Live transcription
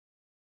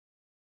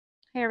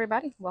Hey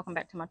everybody, welcome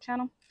back to my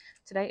channel.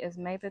 Today is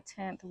May the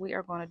 10th. We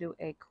are going to do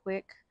a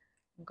quick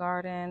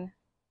garden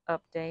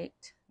update,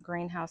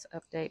 greenhouse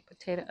update,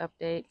 potato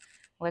update,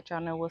 let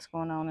y'all know what's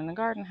going on in the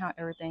garden, how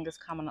everything is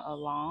coming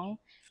along.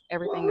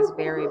 Everything is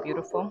very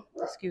beautiful.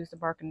 Excuse the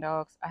barking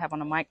dogs. I have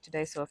on a mic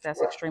today, so if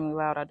that's extremely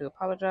loud, I do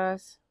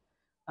apologize.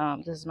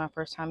 This is my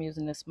first time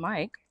using this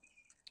mic,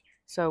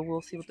 so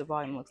we'll see what the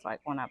volume looks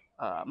like when I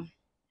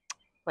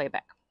play it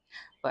back.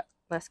 But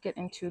let's get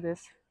into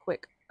this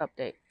quick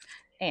update.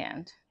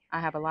 And I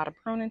have a lot of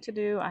pruning to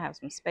do. I have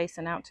some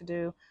spacing out to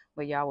do,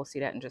 but y'all will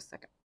see that in just a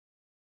second.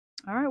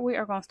 All right, we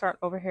are going to start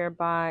over here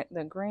by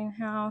the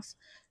greenhouse.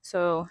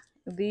 So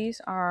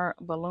these are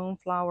balloon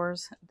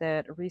flowers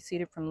that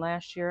reseeded from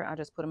last year. I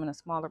just put them in a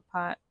smaller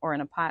pot, or in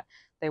a pot.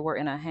 They were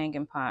in a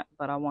hanging pot,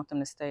 but I want them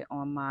to stay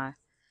on my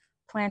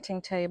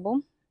planting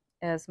table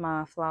as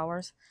my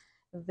flowers.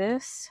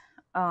 This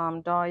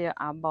dahlia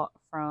I bought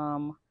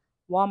from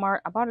Walmart.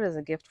 I bought it as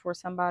a gift for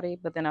somebody,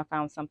 but then I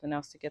found something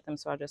else to get them,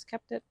 so I just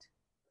kept it.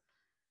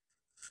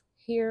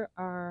 Here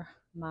are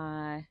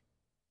my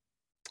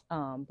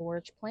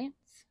borage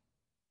plants,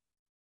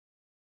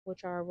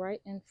 which are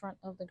right in front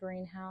of the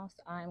greenhouse.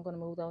 I am going to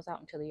move those out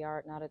into the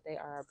yard now that they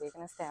are big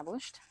and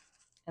established.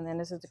 And then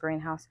this is the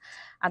greenhouse.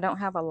 I don't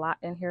have a lot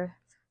in here.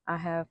 I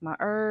have my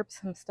herbs,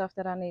 some stuff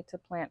that I need to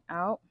plant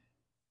out.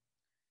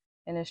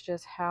 And it's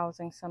just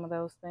housing some of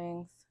those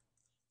things.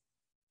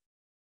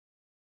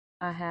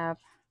 I have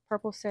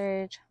purple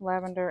sage,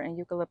 lavender, and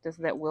eucalyptus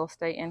that will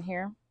stay in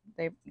here.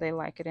 They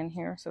like it in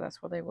here, so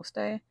that's where they will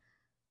stay.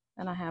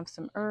 And I have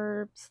some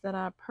herbs that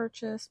I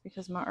purchased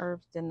because my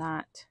herbs did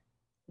not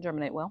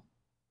germinate well.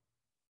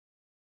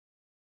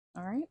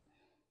 All right.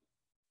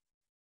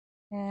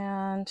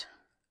 And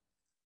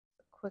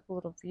a quick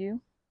little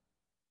view.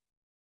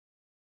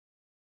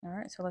 All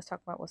right, so let's talk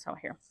about what's out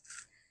here.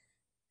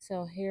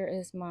 So here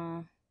is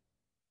my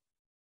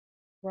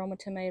Roma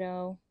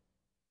tomato,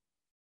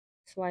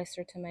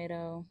 slicer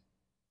tomato,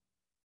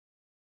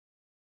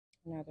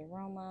 another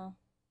Roma.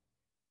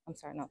 I'm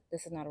sorry, no,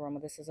 this is not a Roma.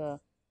 This is a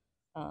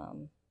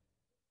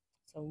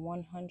it's a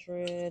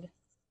 100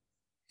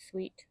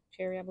 sweet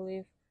cherry, I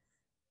believe,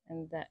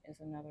 and that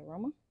is another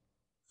Roma.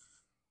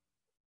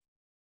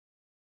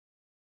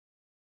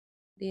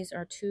 These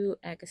are two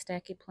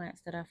Agastaki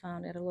plants that I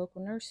found at a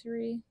local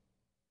nursery.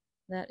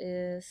 That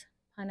is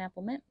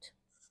pineapple mint.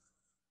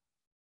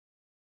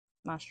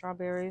 My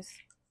strawberries,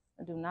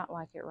 I do not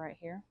like it right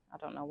here. I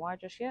don't know why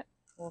just yet.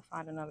 We'll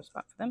find another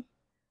spot for them.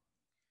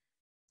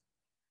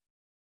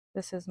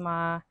 This is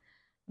my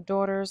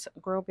daughter's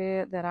grow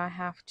bed that I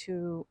have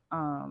to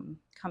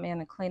come in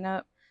and clean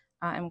up.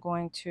 I am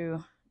going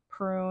to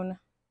prune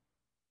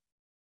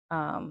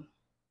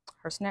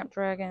her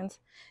snapdragons,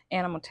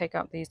 and I'm going to take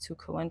out these two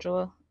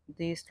calendula.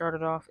 These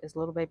started off as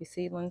little baby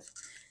seedlings,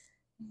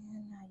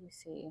 and now you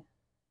see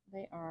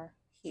they are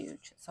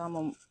huge. So I'm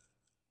going to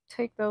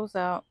take those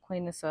out,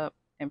 clean this up,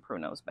 and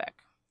prune those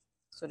back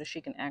so that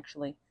she can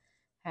actually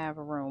have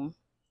a room.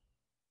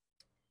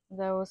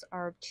 Those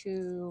are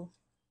two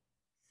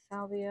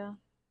salvia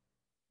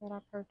that I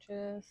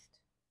purchased.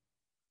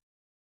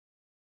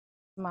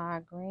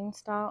 My green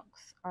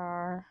stalks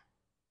are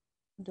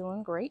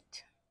doing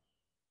great.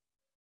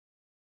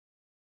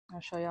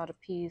 I'll show y'all the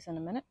peas in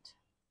a minute.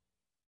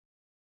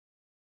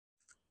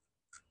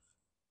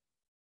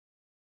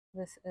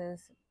 This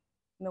is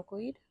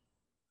milkweed.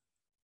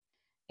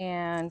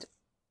 And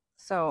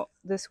so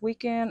this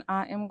weekend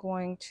I am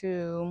going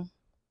to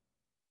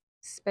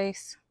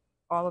space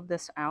all of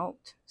this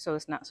out so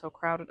it's not so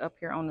crowded up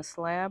here on the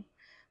slab.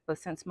 But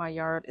since my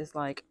yard is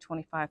like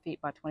 25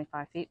 feet by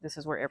 25 feet, this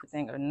is where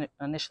everything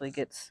initially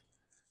gets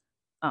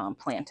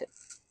planted.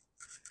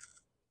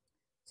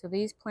 So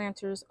these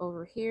planters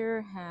over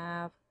here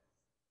have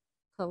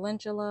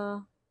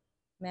calendula,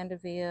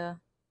 mandevilla,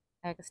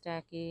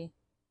 agastaki,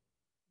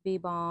 bee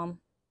balm,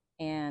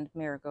 and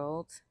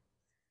marigolds,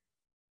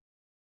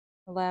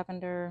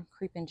 lavender,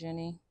 creeping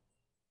jenny,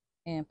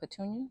 and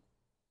petunia.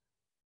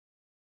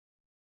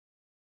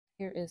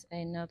 Here is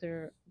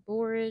another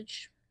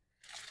borage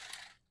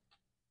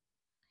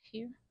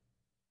here.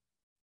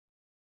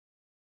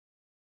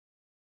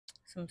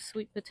 Some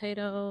sweet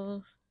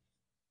potato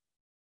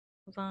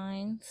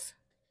vines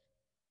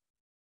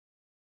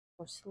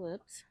or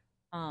slips.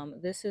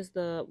 This is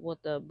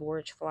what the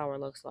borage flower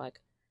looks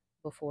like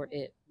before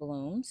it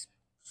blooms.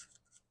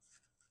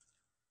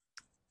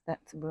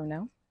 That's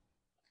Bruno.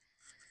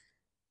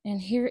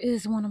 And here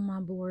is one of my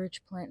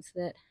borage plants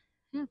that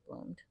have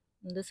bloomed.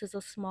 And this is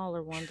a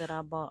smaller one that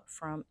I bought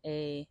from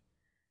a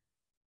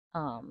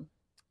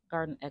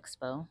garden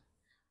expo.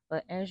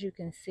 But as you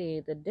can see,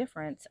 the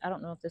difference, I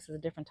don't know if this is a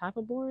different type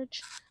of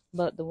borage,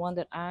 but the one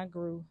that I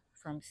grew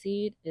from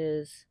seed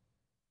is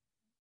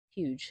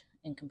huge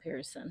in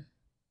comparison.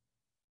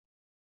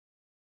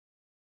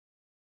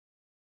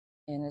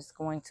 And it's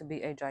going to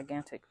be a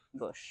gigantic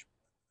bush.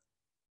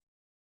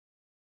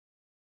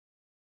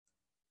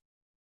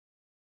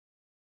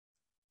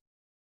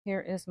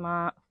 Here is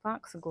my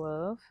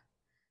foxglove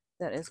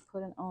that is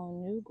putting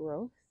on new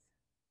growth.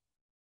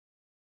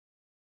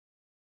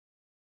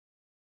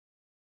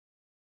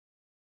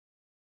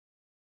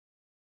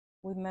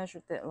 We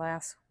measured it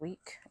last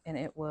week, and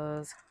it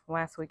was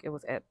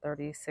at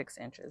 36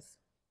 inches.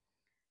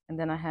 And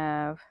then I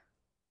have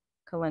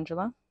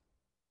calendula,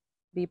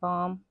 bee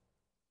balm,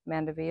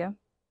 mandevilla,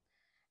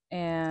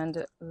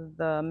 and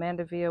the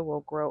mandevilla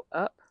will grow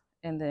up,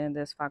 and then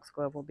this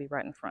foxglove will be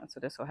right in front. So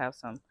this will have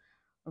some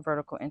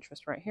vertical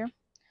interest right here.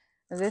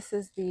 This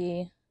is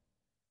the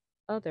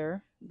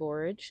other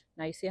borage.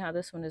 Now you see how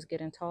this one is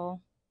getting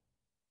tall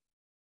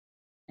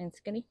and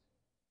skinny?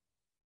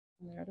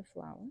 And there are the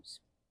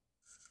flowers.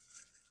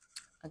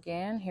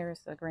 Again, here's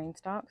the green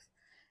stalks.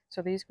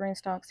 So these green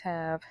stalks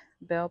have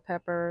bell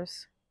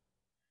peppers,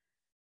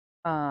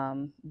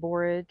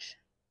 borage,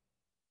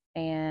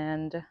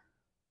 and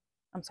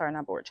I'm sorry,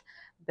 not borage,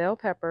 bell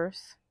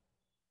peppers,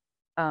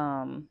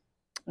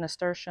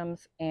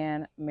 nasturtiums,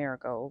 and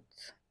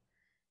marigolds.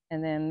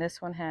 And then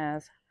this one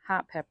has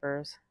hot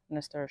peppers,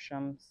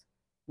 nasturtiums,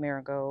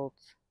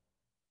 marigolds,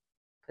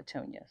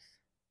 petunias.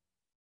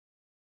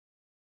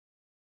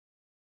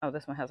 Oh,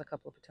 this one has a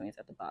couple of petunias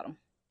at the bottom.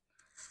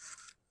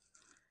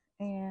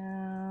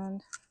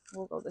 And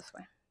we'll go this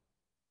way.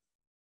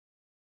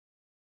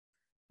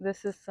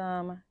 This is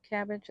some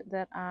cabbage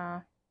that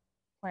I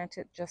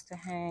planted just to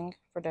hang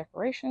for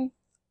decoration.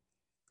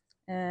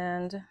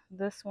 And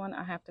this one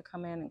I have to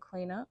come in and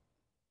clean up.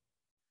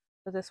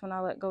 But this one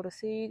I let go to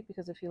seed,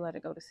 because if you let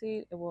it go to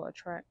seed, it will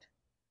attract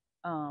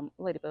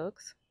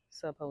ladybugs,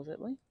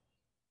 supposedly.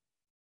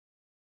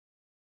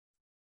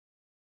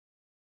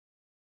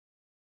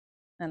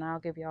 And I'll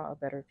give y'all a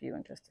better view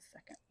in just a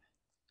second.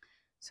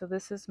 So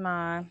this is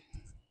my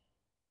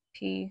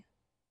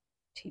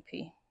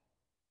PTP.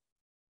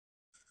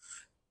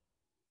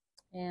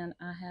 And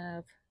I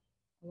have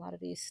a lot of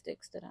these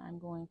sticks that I'm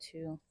going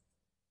to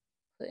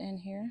put in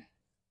here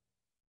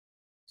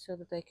so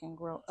that they can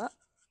grow up.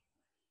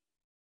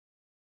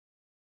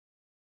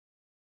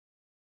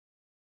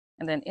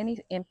 And then any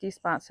empty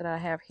spots that I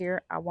have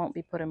here, I won't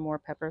be putting more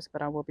peppers,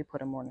 but I will be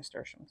putting more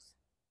nasturtiums.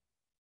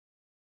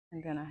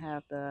 And then I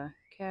have the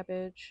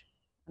cabbage,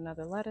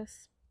 another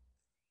lettuce.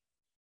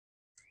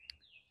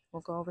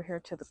 We'll go over here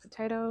to the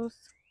potatoes.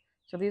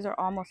 So these are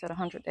almost at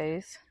 100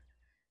 days,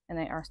 and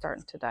they are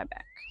starting to die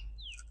back.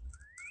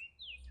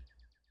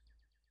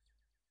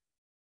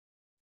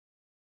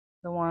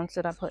 The ones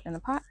that I put in the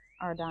pot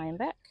are dying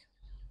back.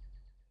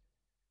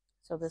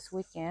 So this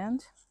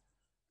weekend,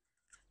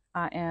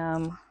 I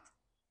am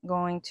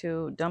going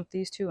to dump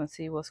these two and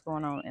see what's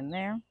going on in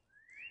there.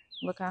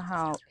 Look at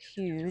how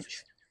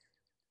huge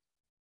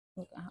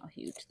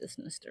this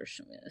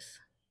nasturtium is.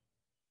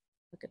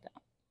 Look at that.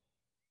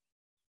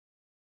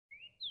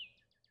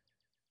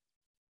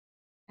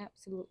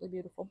 Absolutely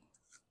beautiful.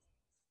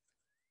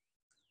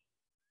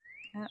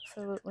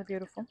 Absolutely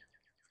beautiful.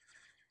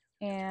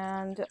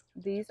 And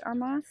these are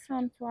my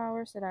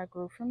sunflowers that I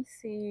grew from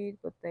seed,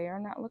 but they are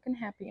not looking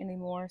happy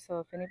anymore. So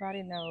if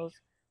anybody knows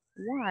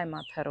why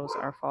my petals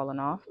are falling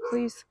off,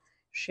 please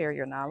share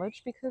your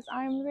knowledge, because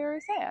I am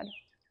very sad.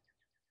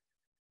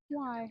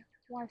 Why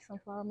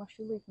sunflower must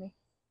you leave me?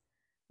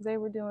 They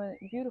were doing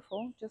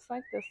beautiful, just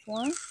like this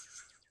one,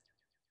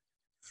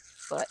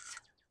 but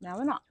now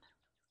they're not.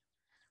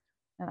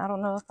 And I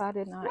don't know if I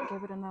did not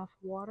give it enough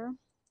water,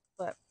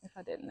 but if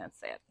I didn't, that's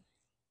sad.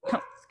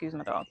 Excuse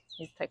my dog,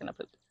 he's taking a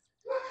poop.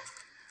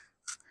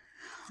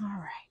 All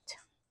right.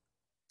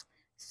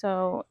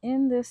 So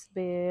in this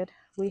bed,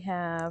 we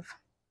have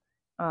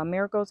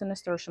marigolds and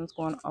nasturtiums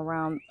going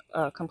around,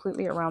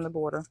 completely around the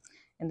border.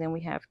 And then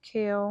we have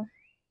kale,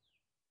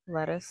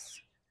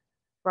 lettuce,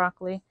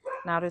 broccoli.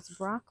 Now this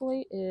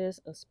broccoli is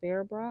a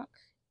spare brock,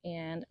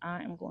 and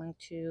I am going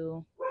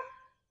to,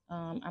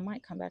 I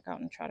might come back out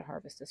and try to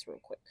harvest this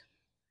real quick.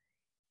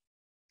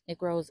 It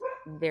grows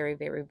very,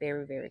 very,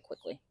 very, very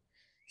quickly.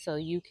 So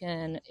you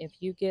can, if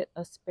you get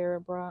a spare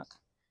brock,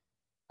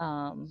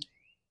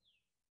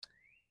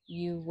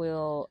 you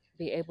will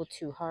be able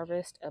to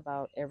harvest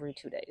about every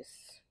 2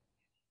 days.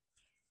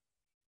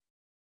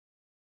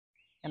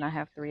 And I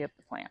have 3 of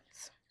the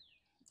plants.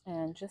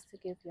 And just to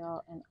give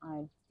y'all an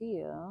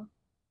idea,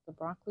 the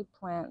broccoli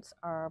plants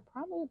are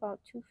probably about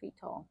 2 feet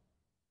tall.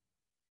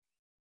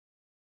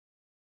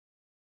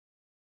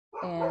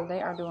 And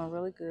they are doing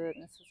really good.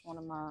 This is one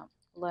of my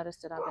lettuce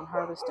that I've been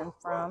harvesting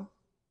from.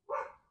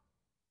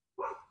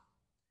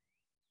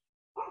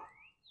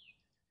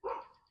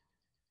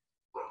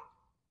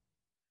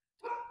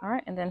 All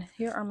right, and then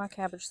here are my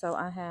cabbage. So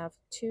I have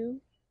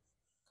 2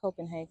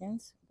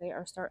 Copenhagens. They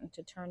are starting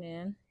to turn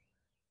in.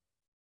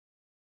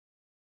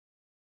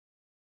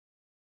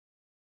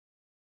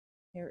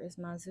 Here is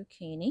my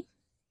zucchini.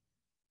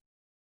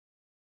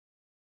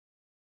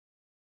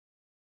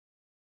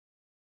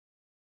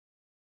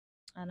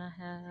 And I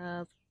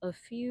have a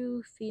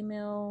few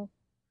female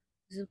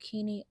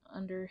zucchini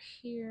under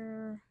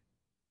here.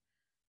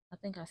 I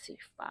think I see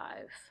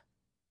 5.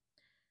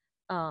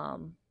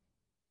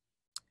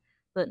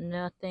 But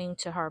nothing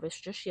to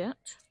harvest just yet.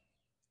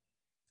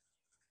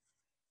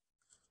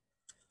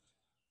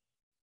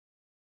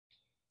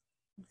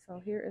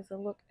 So here is a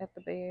look at the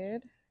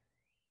bed.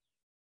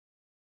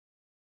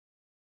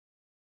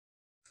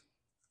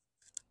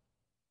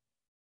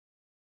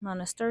 My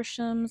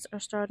nasturtiums are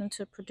starting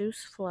to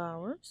produce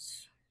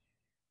flowers.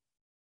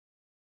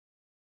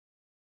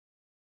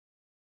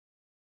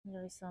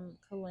 There's some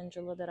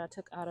calendula that I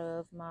took out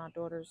of my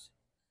daughter's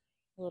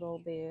little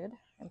bed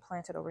and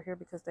planted over here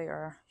because they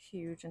are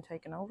huge and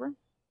taken over.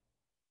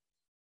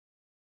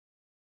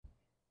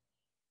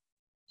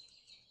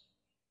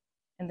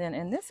 And then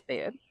in this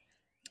bed,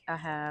 I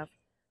have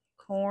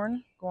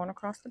corn going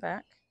across the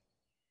back.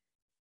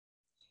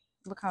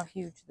 Look how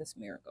huge this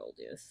marigold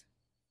is.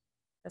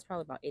 That's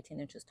probably about 18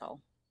 inches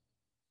tall.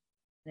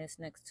 And it's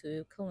next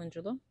to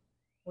calendula,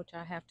 which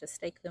I have to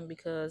stake them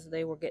because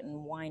they were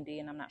getting windy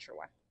and I'm not sure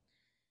why.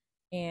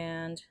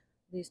 And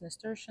these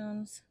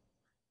nasturtiums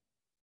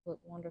look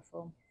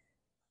wonderful.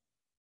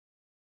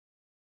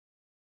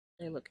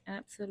 They look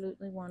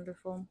absolutely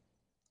wonderful.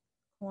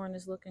 Corn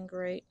is looking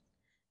great.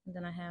 And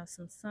then I have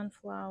some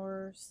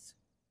sunflowers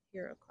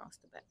here across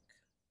the back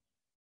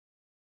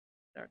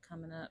that are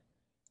coming up.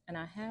 And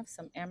I have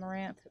some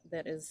amaranth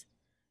that is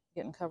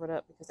getting covered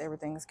up because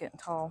everything is getting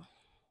tall.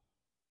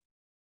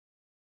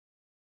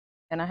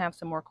 And I have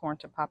some more corn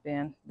to pop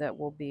in that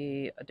will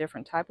be a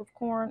different type of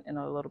corn and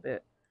a little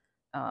bit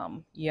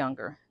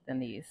younger than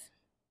these.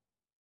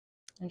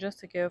 And just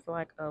to give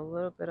like a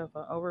little bit of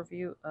an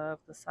overview of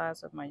the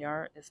size of my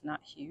yard, it's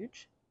not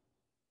huge,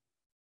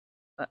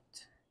 but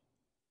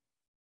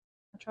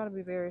I try to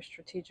be very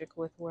strategic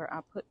with where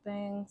I put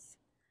things.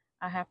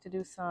 I have to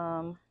do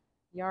some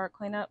yard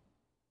cleanup,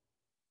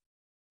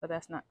 but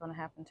that's not going to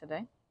happen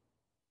today.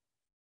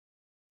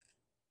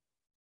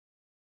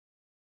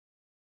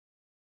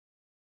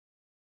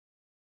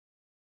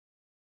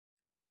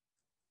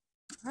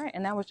 All right,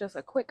 and that was just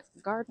a quick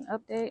garden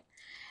update.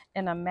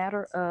 In a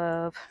matter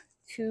of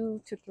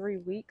 2 to 3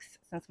 weeks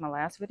since my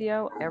last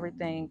video,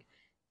 everything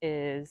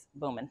is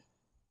booming.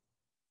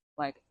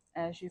 Like,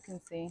 as you can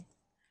see,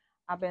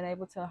 I've been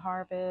able to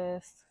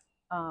harvest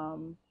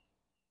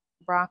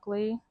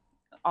broccoli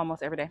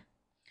almost every day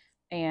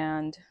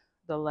and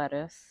the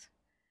lettuce.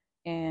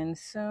 And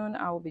soon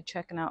I will be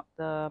checking out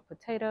the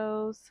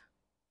potatoes.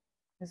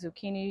 The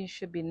zucchini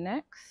should be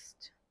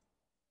next.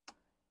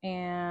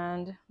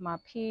 And my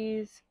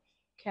peas,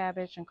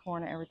 cabbage, and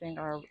corn and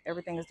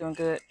everything is doing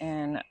good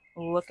and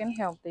looking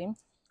healthy.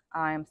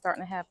 I am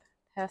starting to have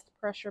pest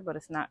pressure, but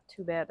it's not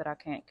too bad that I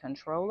can't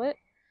control it.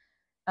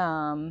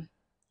 Some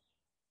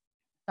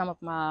of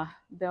my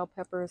bell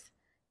peppers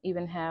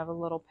even have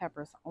little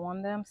peppers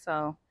on them,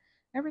 so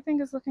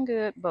everything is looking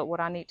good. But what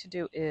I need to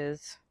do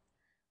is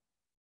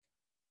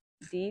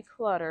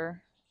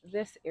declutter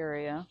this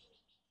area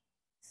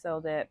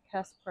so that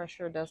pest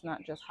pressure does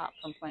not just hop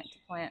from plant to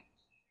plant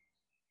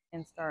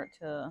and start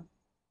to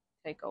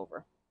take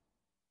over.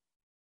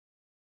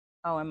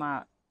 Oh, and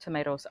my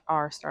tomatoes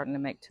are starting to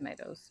make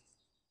tomatoes.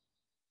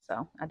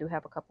 So I do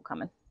have a couple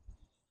coming.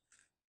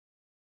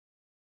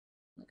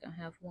 Look, I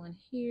have one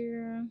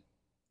here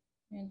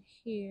and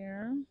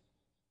here.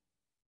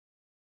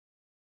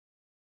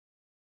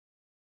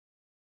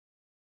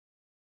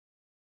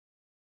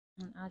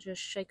 And I'll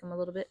just shake them a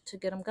little bit to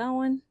get them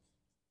going.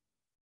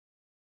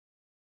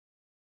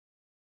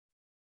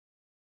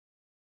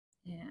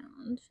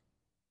 And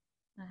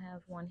I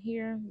have one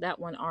here. That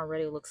one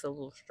already looks a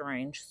little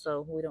strange,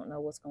 so we don't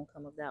know what's going to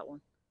come of that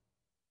one.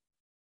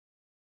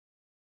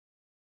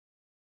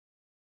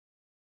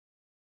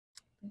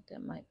 I think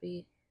that might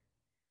be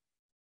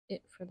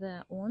it for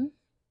that one.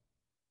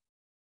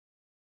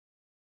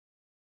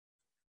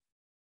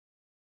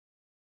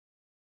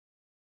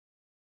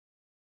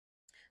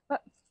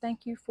 But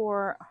thank you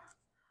for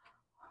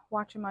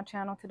watching my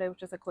channel. Today was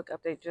just a quick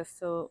update just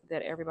so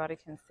that everybody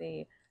can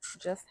see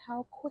just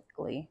how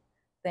quickly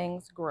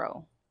things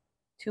grow.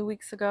 2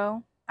 weeks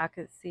ago, I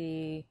could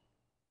see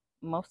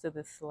most of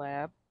the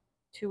slab.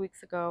 2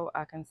 weeks ago,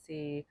 I can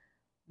see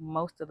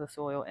most of the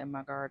soil in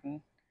my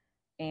garden.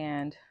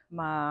 And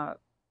my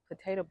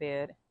potato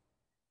bed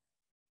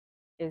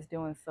is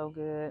doing so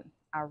good.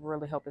 I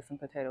really hope there's some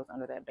potatoes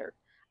under that dirt.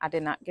 I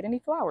did not get any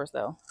flowers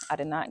though. I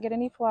did not get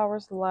any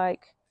flowers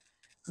like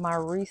my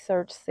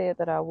research said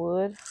that I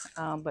would.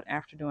 But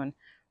after doing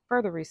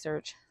further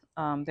research,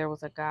 there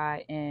was a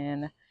guy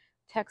in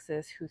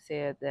Texas who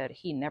said that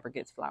he never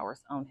gets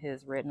flowers on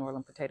his red New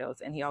Orleans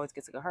potatoes and he always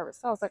gets a good harvest.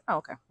 So I was like, oh,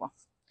 okay, well,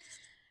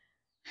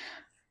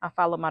 I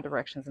followed my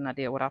directions and I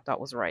did what I thought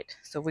was right.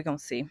 So we're going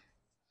to see.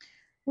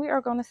 We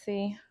are going to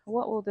see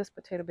what will this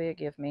potato bed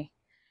give me.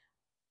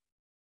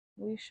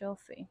 We shall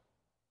see.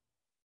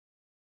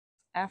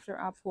 After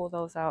I pull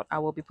those out, I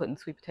will be putting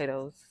sweet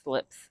potatoes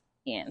slips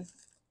in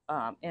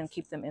and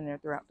keep them in there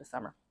throughout the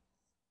summer.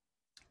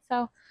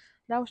 So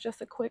that was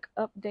just a quick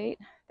update.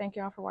 Thank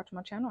y'all for watching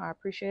my channel. I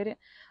appreciate it.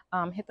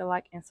 Hit the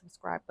like and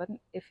subscribe button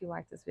if you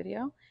like this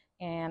video,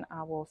 and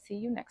I will see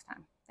you next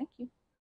time. Thank you.